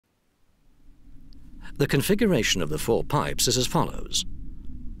The configuration of the 4 pipes is as follows.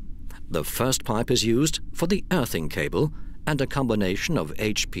 The first pipe is used for the earthing cable and a combination of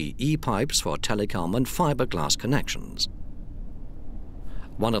HPE pipes for telecom and fiberglass connections.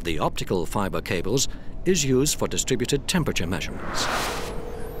 One of the optical fiber cables is used for distributed temperature measurements.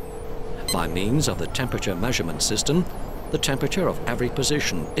 By means of the temperature measurement system, the temperature of every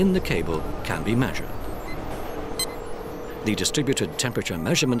position in the cable can be measured. The distributed temperature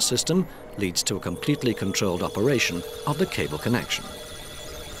measurement system leads to a completely controlled operation of the cable connection.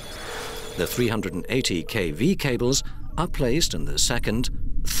 The 380 kV cables are placed in the 2nd,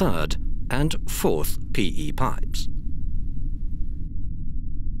 3rd and 4th PE pipes.